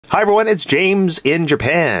Hi everyone, it's James in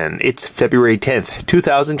Japan. It's February 10th,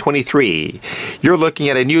 2023. You're looking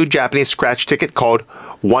at a new Japanese scratch ticket called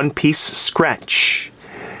One Piece Scratch.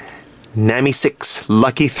 Nami 6,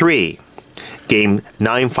 Lucky 3. Game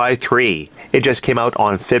 953. It just came out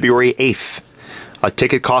on February 8th. A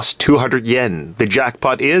ticket costs 200 yen. The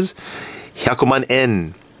jackpot is 100,000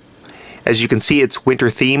 yen. As you can see, it's winter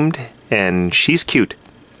themed and she's cute.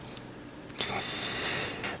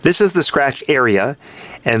 This is the scratch area,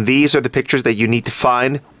 and these are the pictures that you need to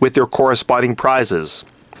find with their corresponding prizes.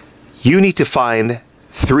 You need to find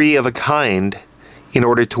 3 of a kind in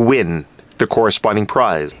order to win the corresponding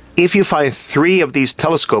prize. If you find 3 of these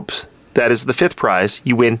telescopes, that is the 5th prize,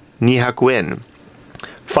 you win 200 yen.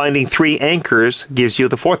 Finding 3 anchors gives you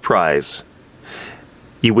the 4th prize.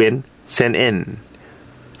 You win 1000 yen.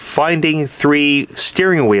 Finding 3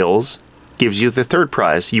 steering wheels gives you the 3rd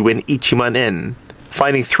prize. You win 1,000,000 yen.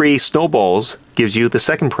 Finding 3 snowballs gives you the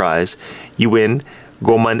 2nd prize. You win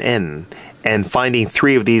 5,000,000 yen. And finding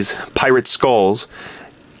 3 of these pirate skulls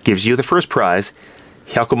gives you the 1st prize,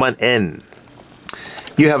 100,000 yen.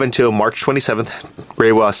 You have until March 27th,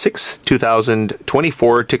 Reiwa 6,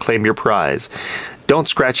 2024 to claim your prize. Don't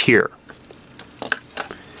scratch here.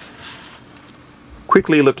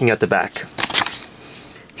 Quickly looking at the back.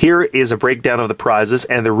 Here is a breakdown of the prizes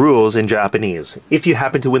and the rules in Japanese. If you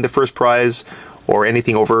happen to win the 1st prize, or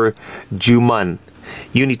anything over 10,000,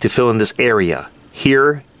 you need to fill in this area.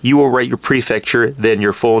 Here, you will write your prefecture, then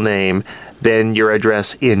your full name, then your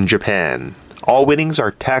address in Japan. All winnings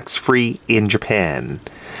are tax-free in Japan.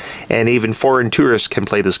 And even foreign tourists can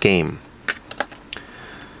play this game.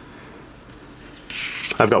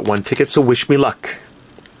 I've got 1 ticket, so wish me luck.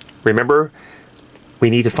 Remember, we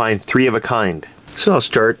need to find 3 of a kind. So I'll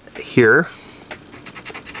start here.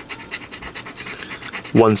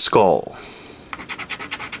 1 skull.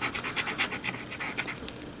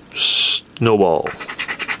 Snowball.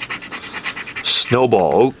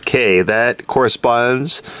 Snowball. Okay, that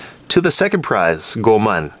corresponds to the 2nd prize,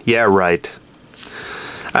 5,000,000. Yeah, right.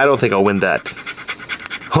 I don't think I'll win that.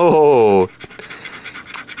 Oh,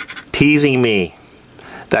 teasing me.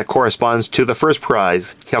 That corresponds to the 1st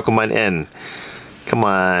prize, 100,000 yen. Come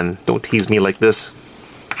on, don't tease me like this.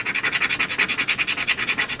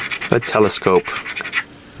 A telescope.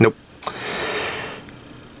 Nope.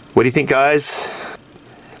 What do you think, guys?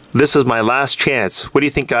 This is my last chance. What do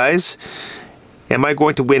you think, guys? Am I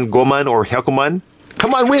going to win 5,000,000 or 100,000?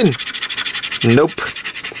 Come on, win! Nope.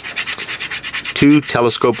 2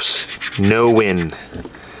 telescopes, no win.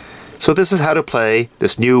 So this is how to play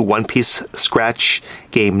this new One Piece Scratch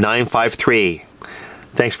game 953.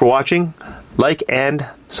 Thanks for watching. Like and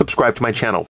subscribe to my channel.